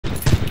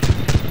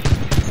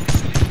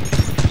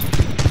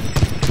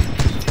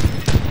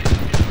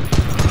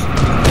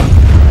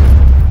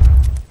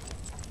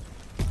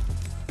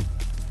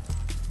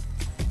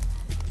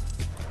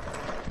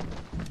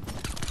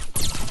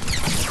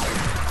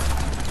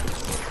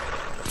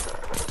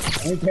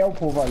Muito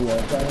helpful, vai,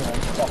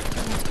 fuck.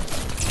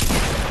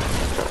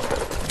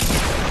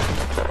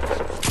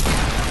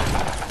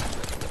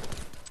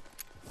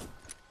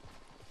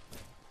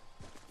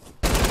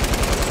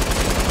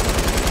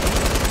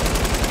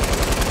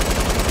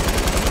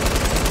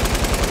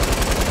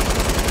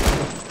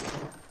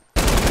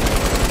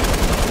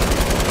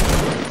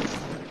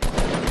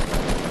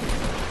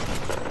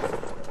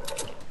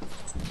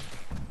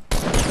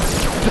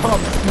 Tom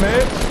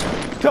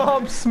Smith!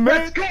 Tom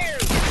Smith!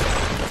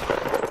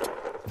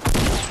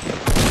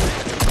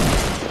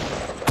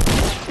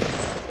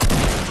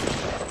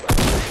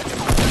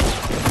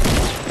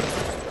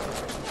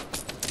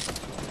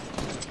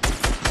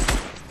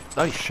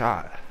 Nice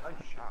shot.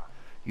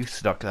 You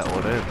stuck that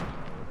one in.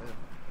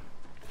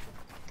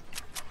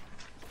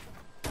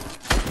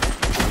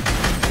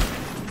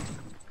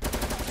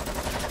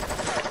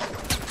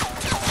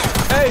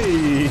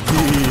 Hey!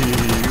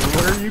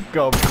 Where you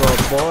come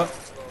from, boy?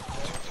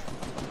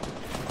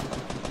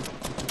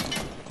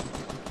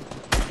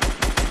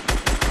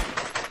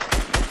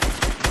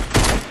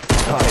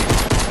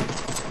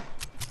 Nice.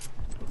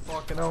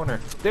 Fucking owner.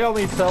 Dale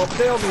needs help.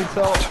 Dale needs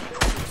help.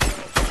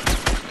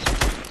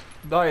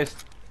 Nice.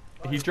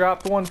 He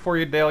dropped one for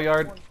you, Dale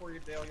Yard.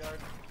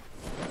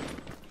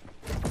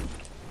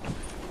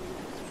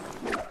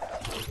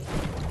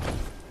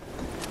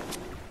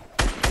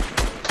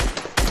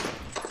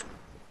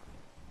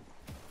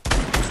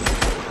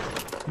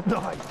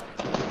 Nice.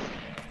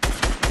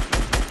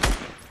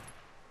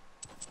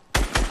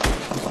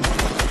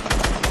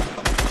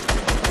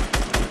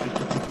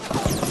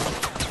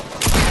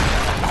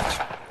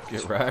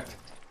 Get wrecked.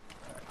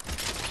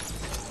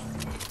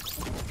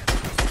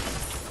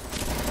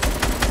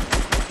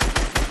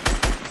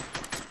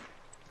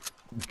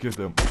 Get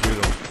them, get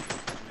them.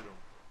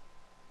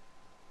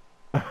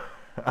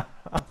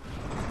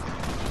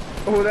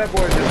 Oh, that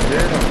boy just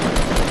did him.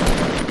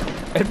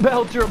 And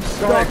Belgium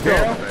stuck him. You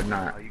better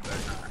not.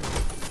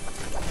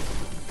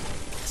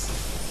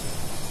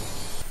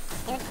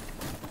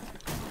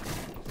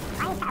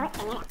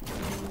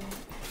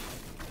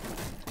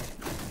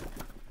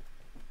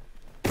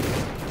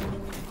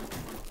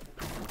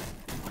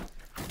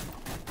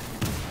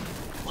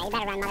 Yeah, you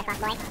better run, motherfucker,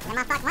 boy. One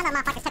of the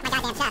motherfuckers took my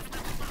goddamn chest.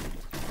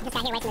 This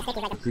guy here waiting the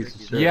stickies like a Piece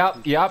of shit.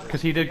 Yep,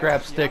 because he did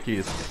grab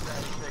stickies.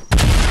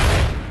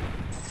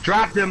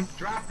 Dropped him.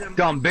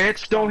 Dumb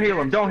bitch. Don't heal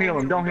him. Don't heal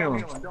him. Don't heal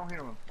him.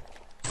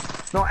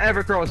 Don't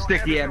ever throw a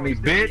sticky at me,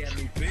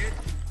 bitch.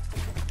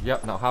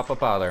 Yep, now hop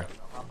up out of there.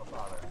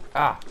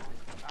 Ah.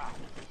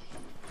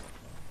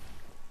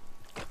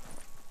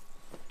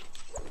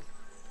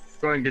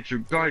 Go ahead and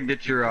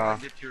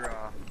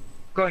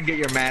get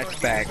your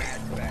match back.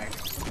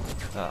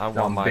 I want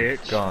Dumb my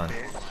bitch. gun.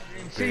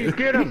 See,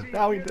 get him.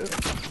 Now he did.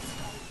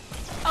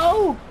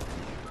 Oh!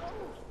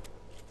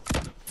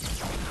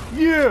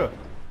 Yeah!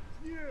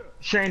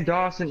 Shane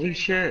Dawson, eat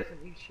shit.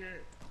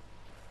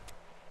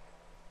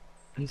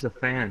 He's a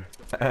fan.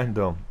 And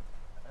Go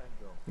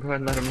ahead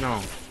and let him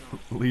know.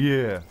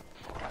 yeah.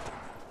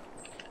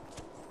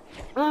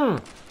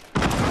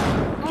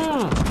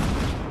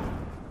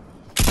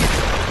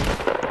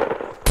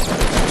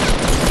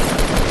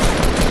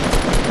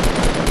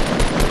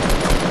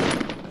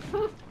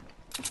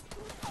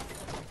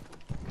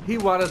 He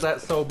wanted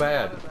that so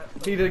bad.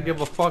 He didn't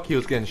give a fuck he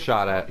was getting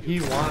shot at. He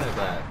wanted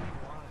that.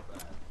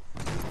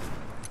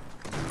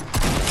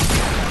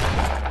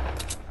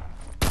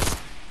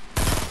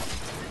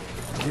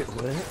 Get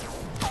lit.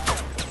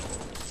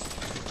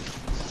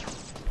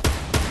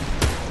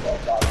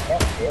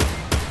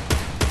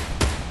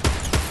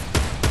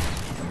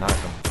 Knock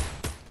him.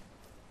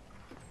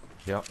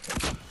 Yep.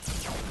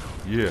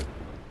 Yeah.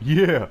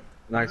 Yeah.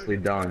 Nicely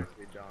done.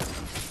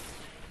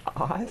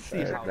 Oh, I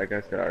see how. That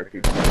guy's got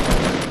RPG.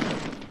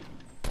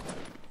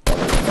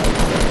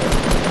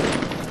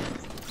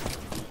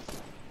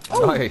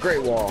 Oh, Nice.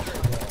 great wall.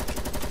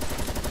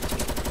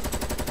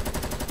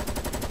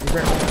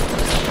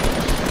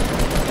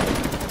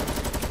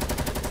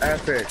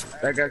 Epic.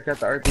 That guy's got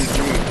the RPG.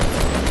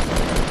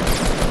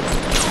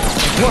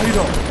 Light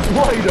him!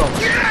 Light him!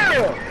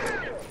 Yeah!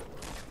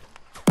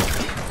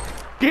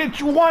 Get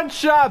you one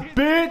shot,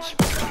 bitch!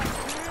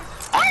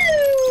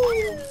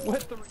 Oh!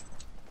 What the?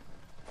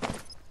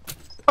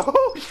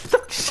 Oh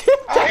shit!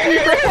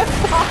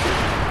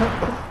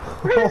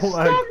 Oh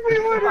my! I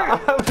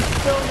was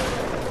so.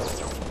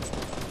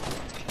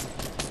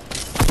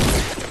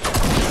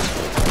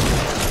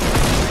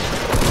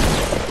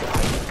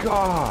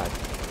 God!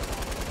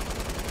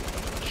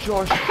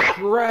 Just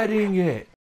shredding it.